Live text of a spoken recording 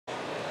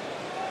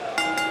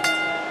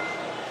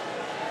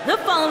The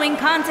following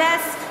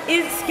contest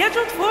is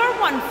scheduled for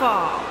one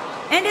fall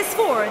and is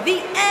for the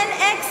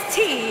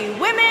NXT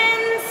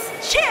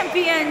Women's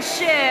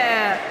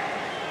Championship.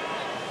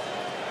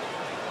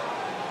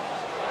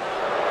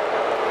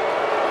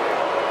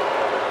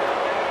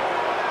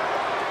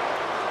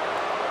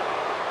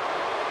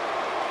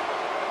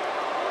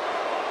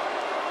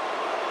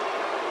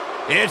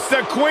 It's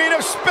the Queen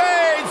of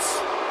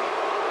Spades!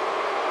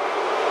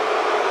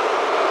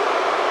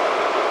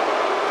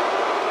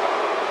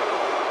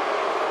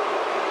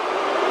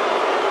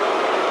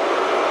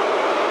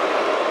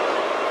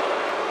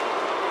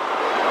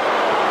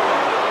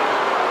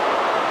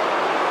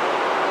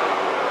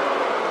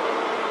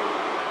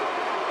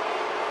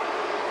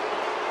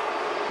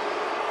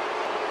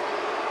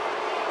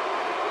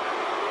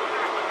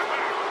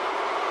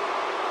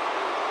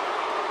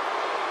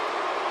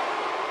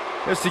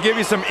 Just to give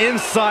you some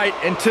insight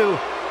into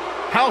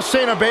how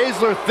Shayna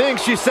Baszler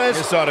thinks, she says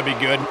this ought to be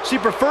good. She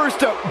prefers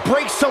to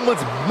break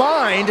someone's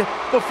mind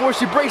before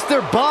she breaks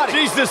their body.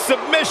 She's the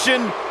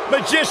submission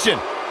magician.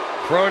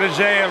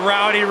 Protege of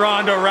Rowdy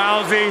Ronda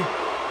Rousey.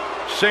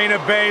 Shayna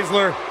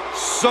Baszler,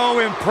 so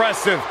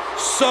impressive,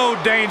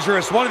 so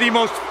dangerous. One of the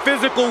most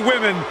physical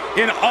women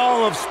in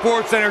all of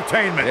sports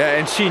entertainment. Yeah,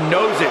 and she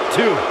knows it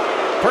too.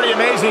 Pretty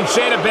amazing.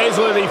 Shayna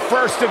Baszler, the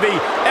first of the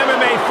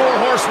MMA four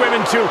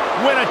horsewomen to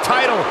win a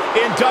title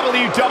in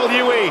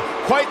WWE.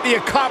 Quite the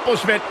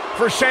accomplishment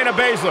for Shayna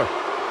Baszler.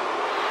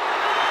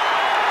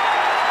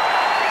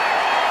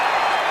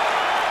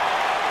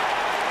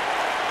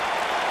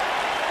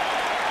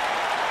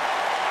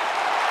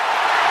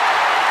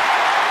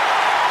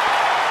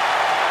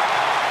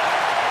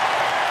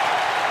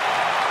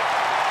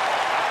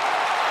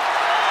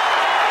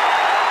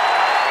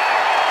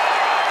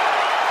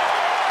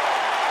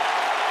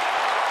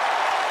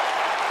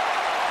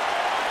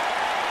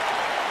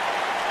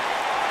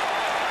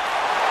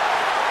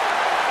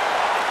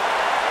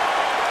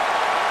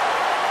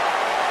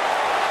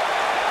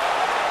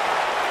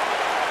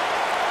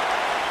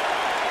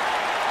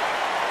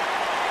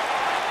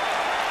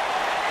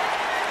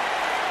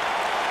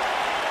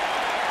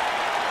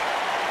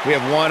 We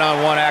have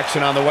one-on-one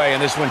action on the way,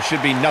 and this one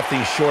should be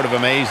nothing short of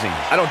amazing.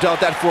 I don't doubt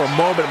that for a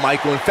moment,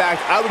 Michael. In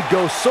fact, I would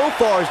go so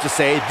far as to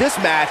say this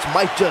match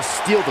might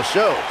just steal the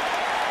show.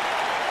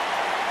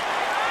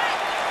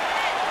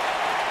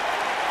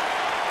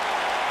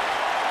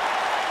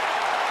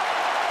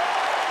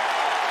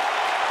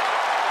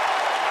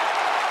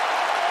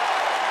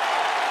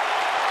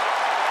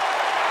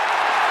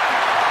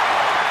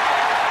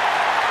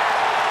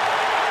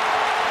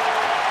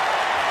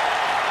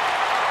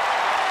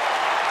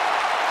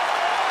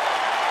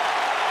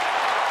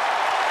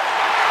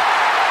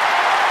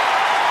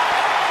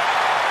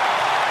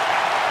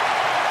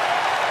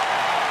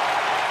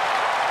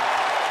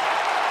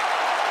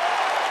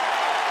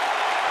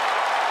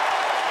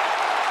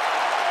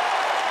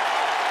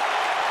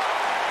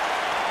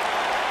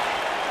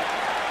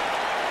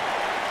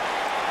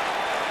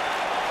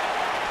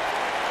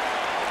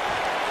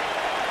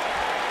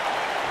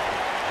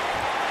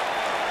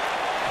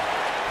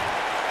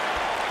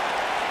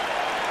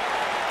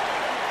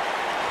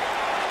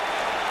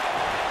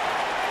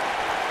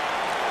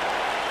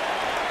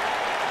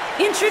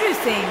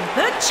 Introducing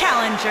the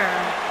challenger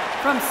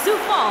from Sioux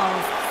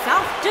Falls,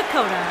 South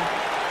Dakota,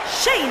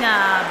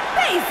 Shayna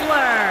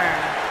Baszler.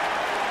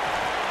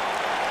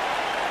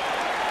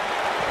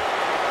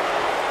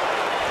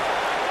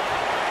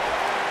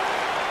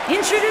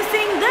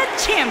 Introducing the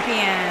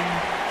champion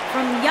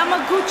from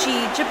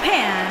Yamaguchi,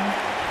 Japan,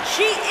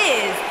 she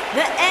is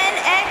the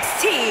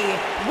NXT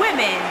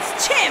Women's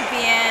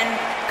Champion,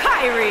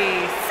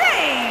 Kairi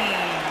Sane.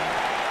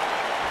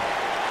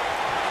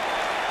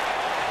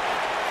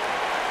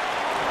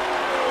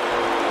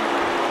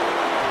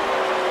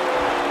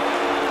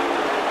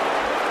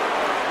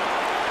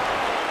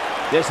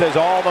 This has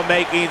all the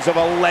makings of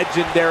a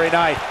legendary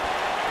night.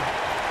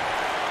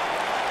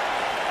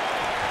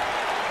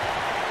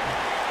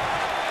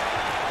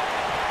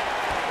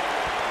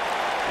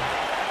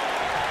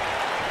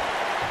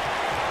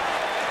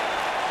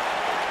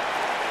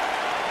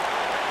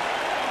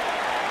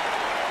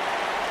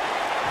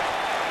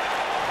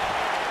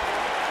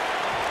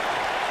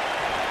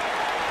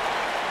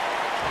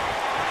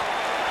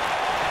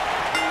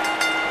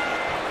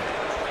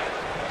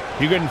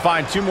 You couldn't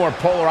find two more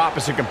polar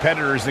opposite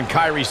competitors than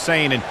Kairi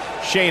Sane and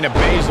Shayna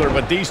Baszler,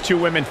 but these two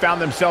women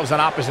found themselves on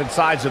opposite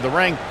sides of the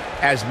ring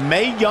as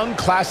Mae Young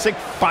Classic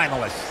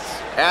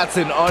finalists. That's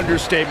an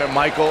understatement,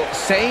 Michael.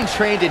 Sane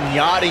trained in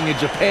yachting in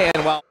Japan,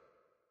 while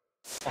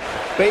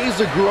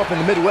Baszler grew up in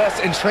the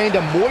Midwest and trained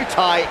in Muay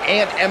Thai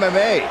and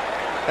MMA.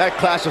 That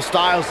clash of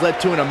styles led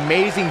to an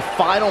amazing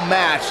final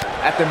match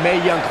at the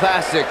Mae Young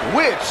Classic,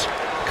 which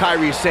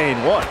Kairi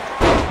Sane won.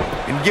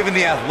 And given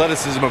the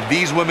athleticism of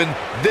these women,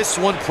 this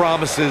one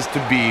promises to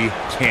be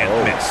can't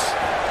miss.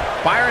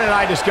 Byron and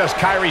I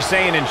discussed Kairi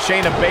Sane and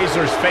Shayna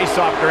Baszler's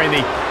face-off during the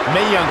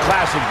Mae Young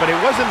Classic, but it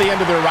wasn't the end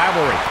of their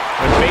rivalry.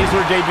 When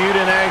Baszler debuted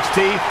in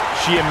NXT,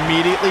 she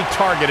immediately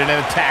targeted and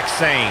attacked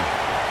Sane.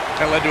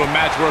 That led to a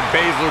match where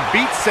Baszler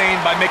beat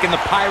Sane by making the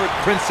Pirate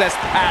Princess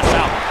pass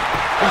out.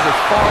 Things are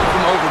far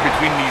from over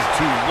between these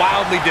two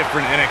wildly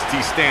different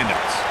NXT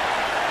standouts.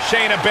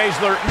 Shayna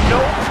Baszler, no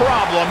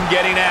problem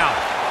getting out.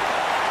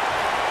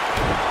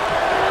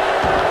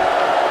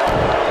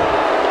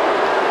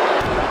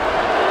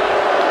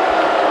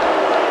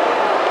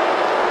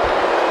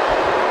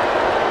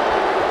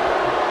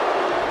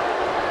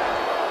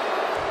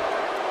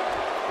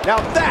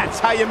 Now that's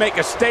how you make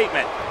a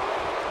statement.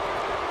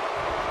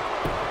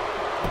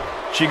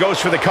 She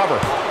goes for the cover.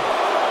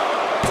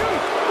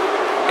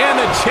 And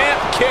the champ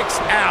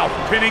kicks out.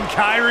 Pinning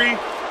Kairi?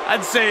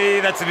 I'd say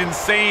that's an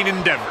insane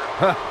endeavor.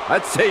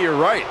 I'd say you're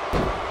right.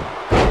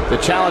 The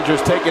challenger's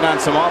taking on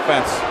some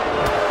offense.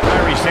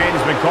 Kairi Sane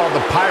has been called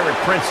the Pirate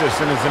Princess,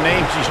 and is a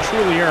name she's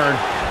truly earned.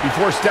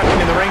 Before stepping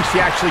in the ring,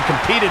 she actually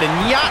competed in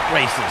yacht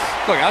races.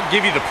 Look, I'll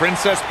give you the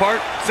princess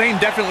part.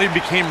 Sane definitely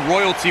became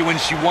royalty when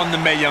she won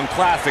the Mae Young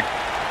Classic.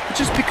 But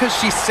just because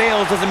she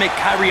sails doesn't make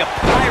Kairi a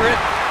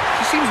pirate.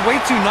 She seems way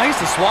too nice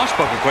to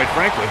swashbuckle, quite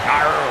frankly.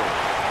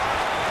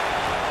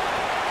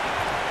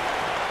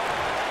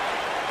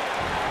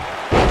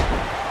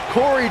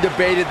 Corey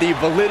debated the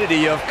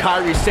validity of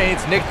Kairi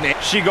Sane's nickname.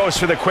 She goes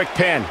for the quick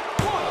pin.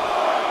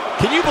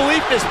 Can you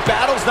believe this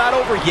battle's not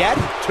over yet?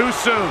 Too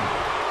soon.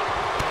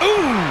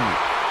 Ooh!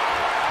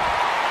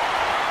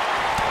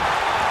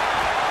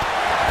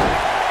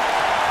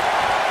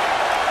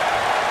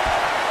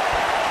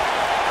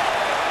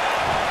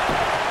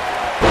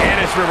 And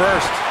it's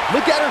reversed.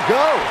 Look at her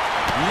go.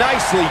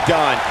 Nicely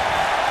done.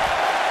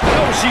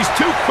 No, she's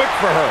too quick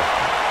for her.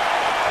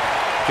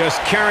 Just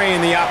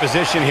carrying the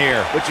opposition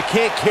here. But you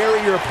can't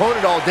carry your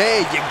opponent all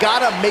day. You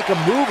gotta make a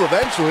move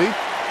eventually.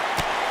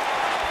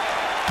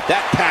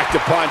 That packed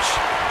a punch.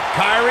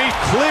 Kairi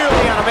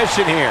clearly on a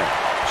mission here.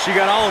 She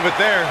got all of it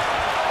there.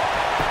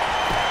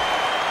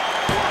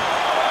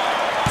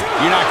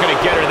 You're not going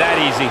to get her that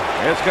easy.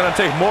 It's going to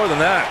take more than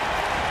that.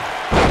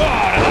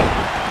 Oh, to the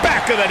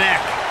back of the neck.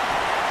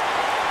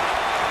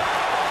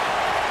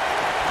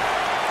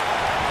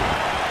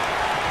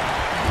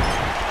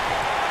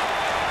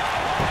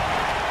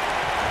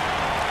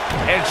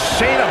 And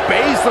Shayna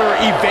Baszler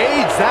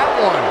evades that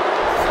one.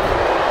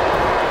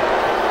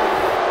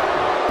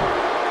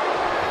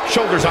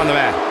 Shoulders on the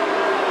mat.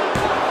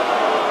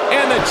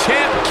 And the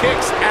champ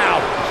kicks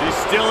out. She's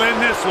still in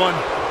this one.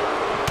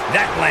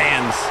 That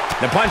lands.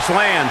 The punch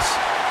lands.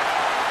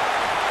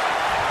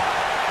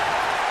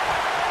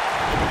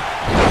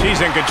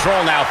 She's in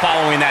control now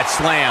following that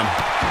slam.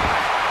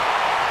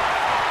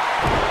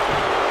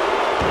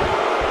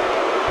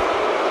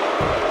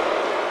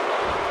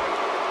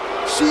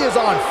 She is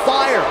on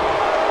fire.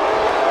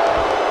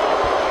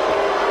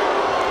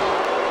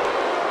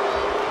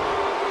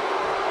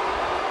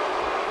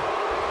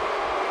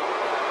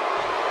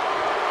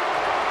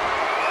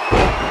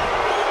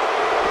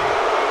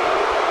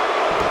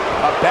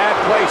 Bad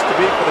place to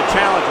be for the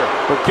challenger.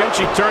 But can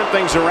she turn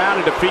things around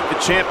and defeat the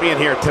champion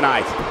here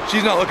tonight?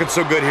 She's not looking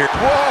so good here.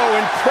 Whoa,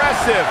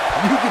 impressive.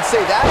 You can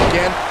say that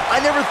again. I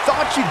never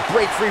thought she'd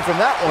break free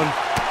from that one.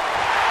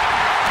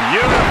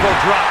 Beautiful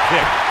drop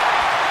kick.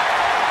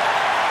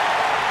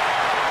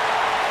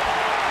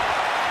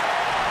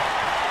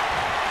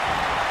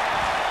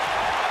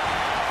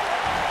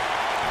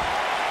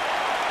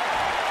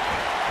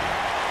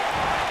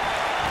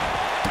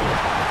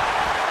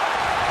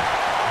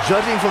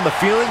 Judging from the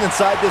feeling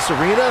inside this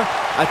arena,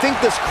 I think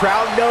this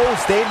crowd knows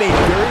they may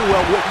very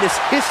well witness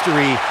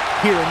history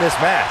here in this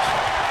match.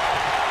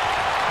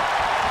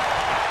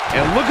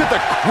 And look at the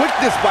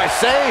quickness by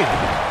Sane.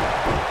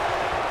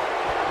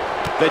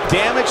 The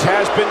damage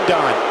has been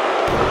done.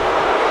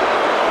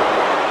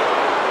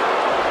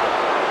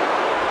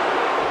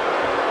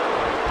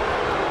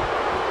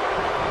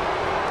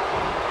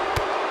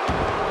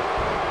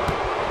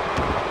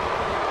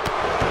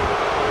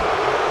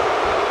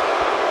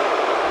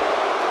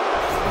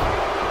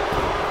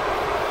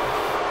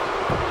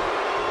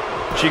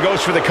 She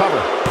goes for the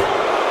cover.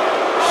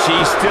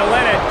 She's still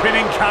in it,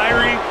 pinning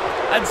Kairi.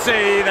 I'd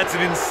say that's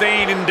an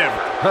insane endeavor.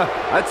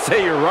 I'd say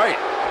you're right.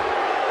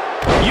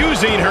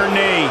 Using her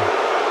knee.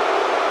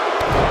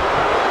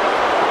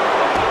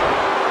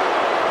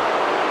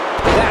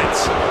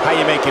 That's how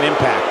you make an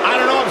impact.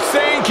 I don't know if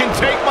Sane can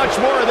take much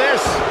more of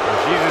this.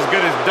 She's as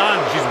good as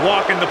done. She's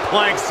walking the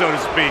plank, so to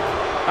speak.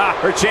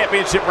 Her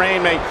championship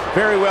reign may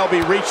very well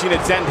be reaching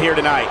its end here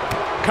tonight.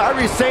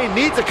 Kairi Sane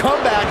needs a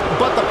comeback,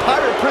 but the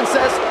Pirate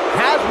Princess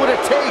has what it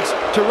takes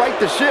to right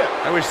the ship.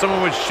 I wish someone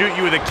would shoot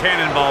you with a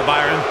cannonball,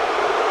 Byron.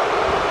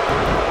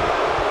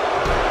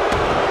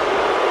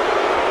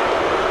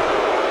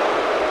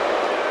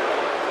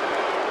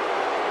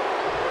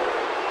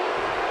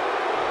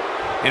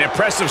 An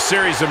impressive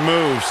series of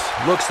moves.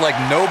 Looks like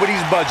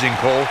nobody's budging,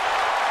 Cole.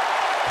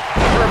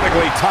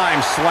 Perfectly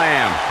timed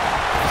slam.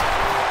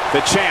 The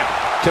champ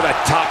to the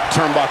top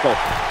turnbuckle.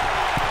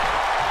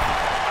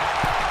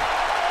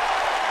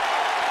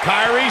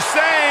 Kairi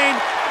Sane,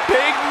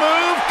 big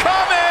move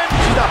coming.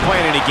 She's not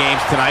playing any games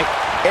tonight.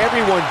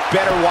 Everyone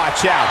better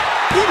watch out.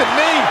 Even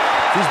me.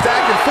 She's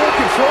back in full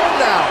control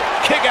now.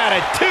 Kick out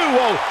at 2.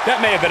 Whoa, that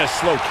may have been a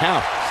slow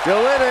count. Still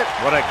in it.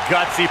 What a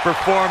gutsy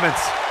performance.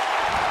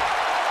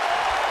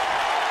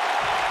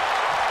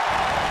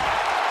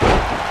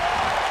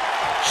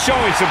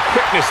 Showing some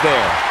quickness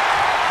there.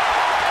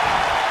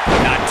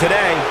 Not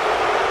today.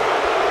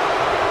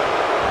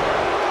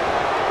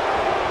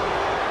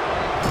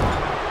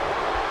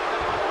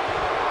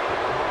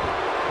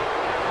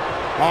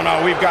 Oh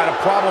no, we've got a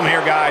problem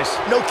here, guys.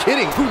 No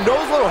kidding. Who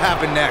knows what'll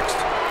happen next?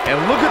 And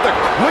look at the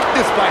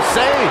quickness by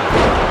Sane.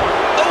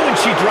 Oh, and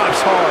she drops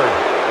hard.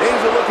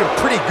 Things are looking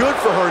pretty good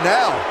for her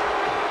now.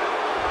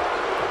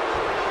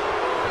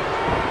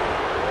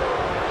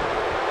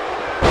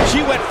 She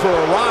went for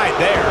a ride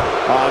there.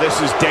 Oh, this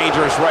is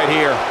dangerous right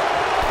here.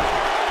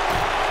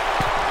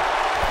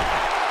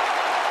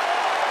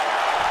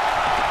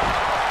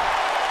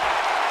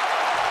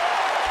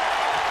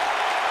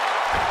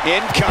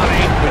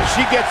 Incoming. When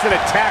she gets an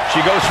attack,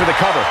 she goes for the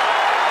cover.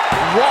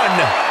 1,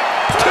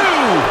 2.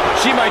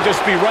 She might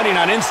just be running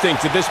on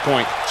instinct at this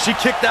point. She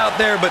kicked out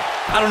there, but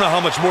I don't know how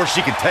much more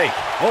she can take.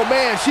 Oh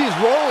man, she's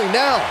rolling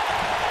now.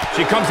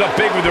 She comes up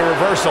big with the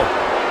reversal.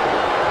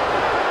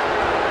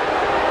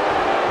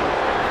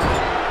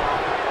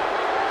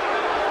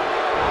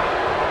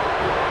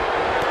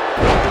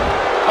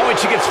 Oh, and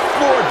she gets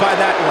floored by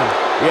that one.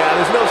 Yeah,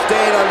 there's no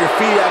staying on your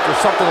feet after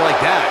something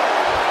like that.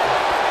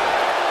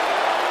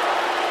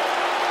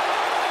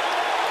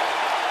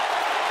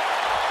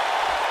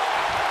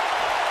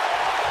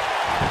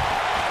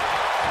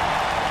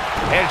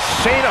 And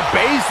Shayna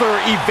Baszler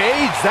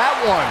evades that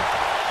one.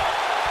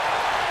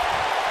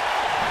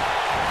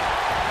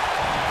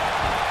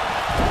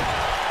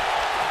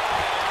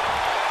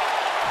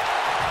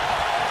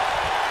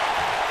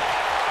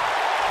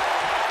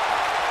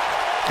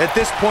 At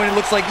this point, it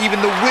looks like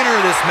even the winner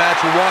of this match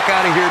will walk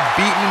out of here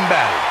beaten and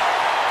battered.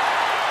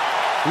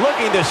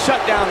 Looking to shut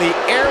down the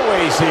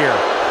airways here.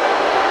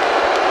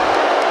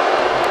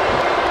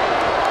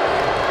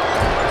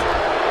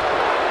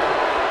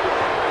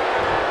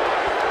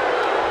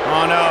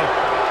 Oh, no.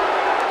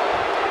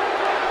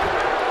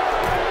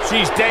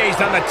 She's dazed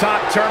on the top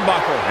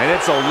turnbuckle. And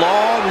it's a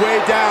long way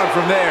down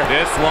from there.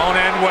 This won't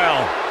end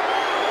well.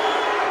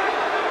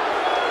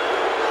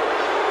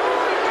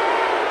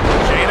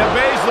 Shayna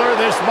Baszler,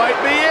 this might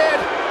be it.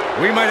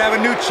 We might have a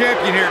new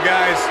champion here,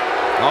 guys.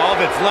 All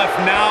that's left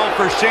now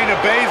for Shayna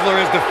Baszler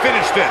is to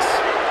finish this.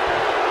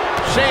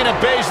 Shayna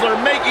Baszler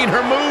making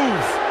her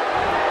move.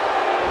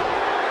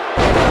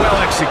 Well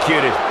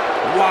executed.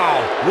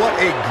 Wow, what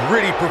a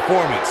gritty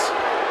performance.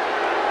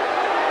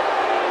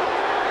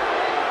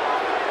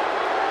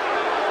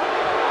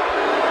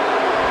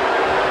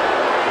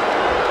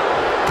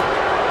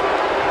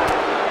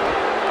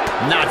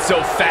 Not so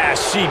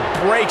fast. She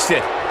breaks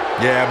it.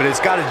 Yeah, but it's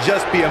got to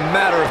just be a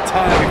matter of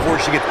time before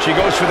she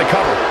goes for the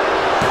cover.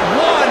 1,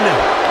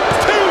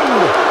 2,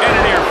 and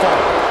an air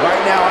fall.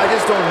 Right now, I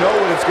just don't know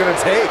what it's going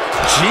to take.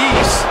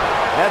 Jeez.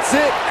 That's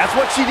it. That's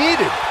what she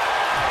needed.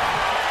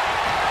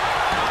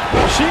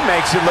 She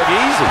makes it look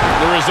easy.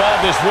 The resolve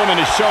this woman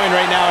is showing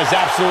right now is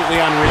absolutely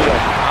unreal.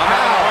 I'm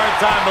having a hard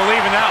time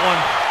believing that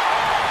one.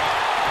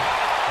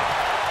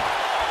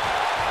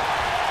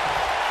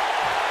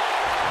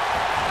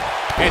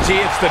 And she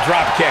hits the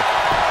drop kick.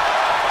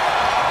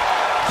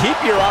 Keep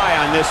your eye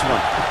on this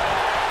one.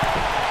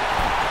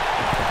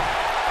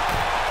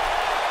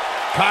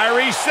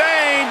 Kairi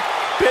Sane.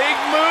 Big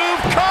move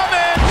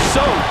coming.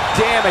 So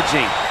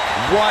damaging.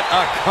 What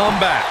a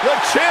comeback. The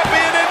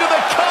champion into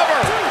the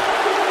cover.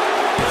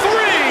 3.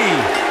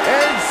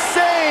 And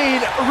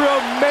Sane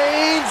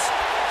remains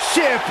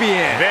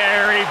champion.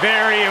 Very,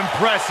 very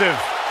impressive.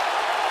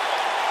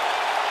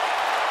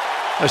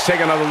 Let's take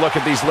another look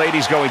at these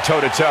ladies going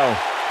toe-to-toe.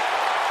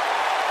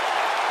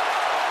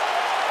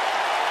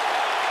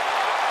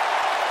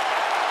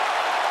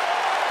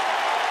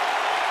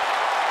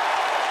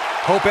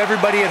 Hope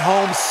everybody at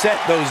home set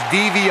those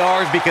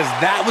DVRs because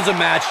that was a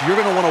match you're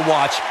going to want to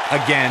watch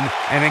again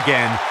and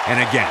again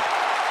and again.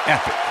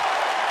 Epic.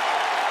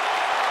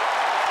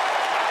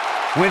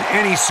 When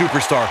any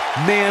superstar,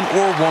 man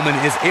or woman,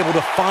 is able to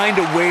find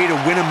a way to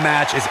win a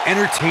match as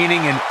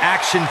entertaining and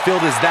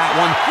action-filled as that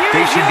one,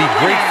 they should be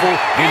grateful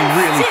and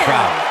really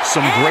proud.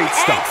 Some great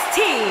stuff.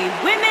 NXT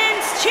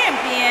Women's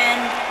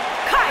Champion,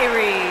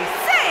 Kairi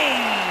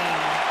Sane.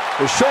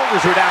 The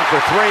shoulders are down for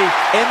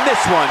 3, and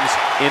this one's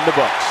in the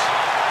books.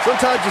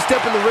 Sometimes you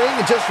step in the ring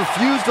and just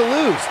refuse to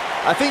lose.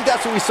 I think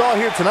that's what we saw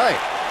here tonight.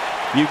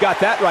 You got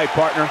that right,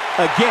 partner.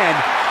 Again,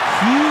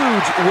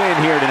 huge win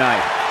here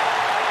tonight.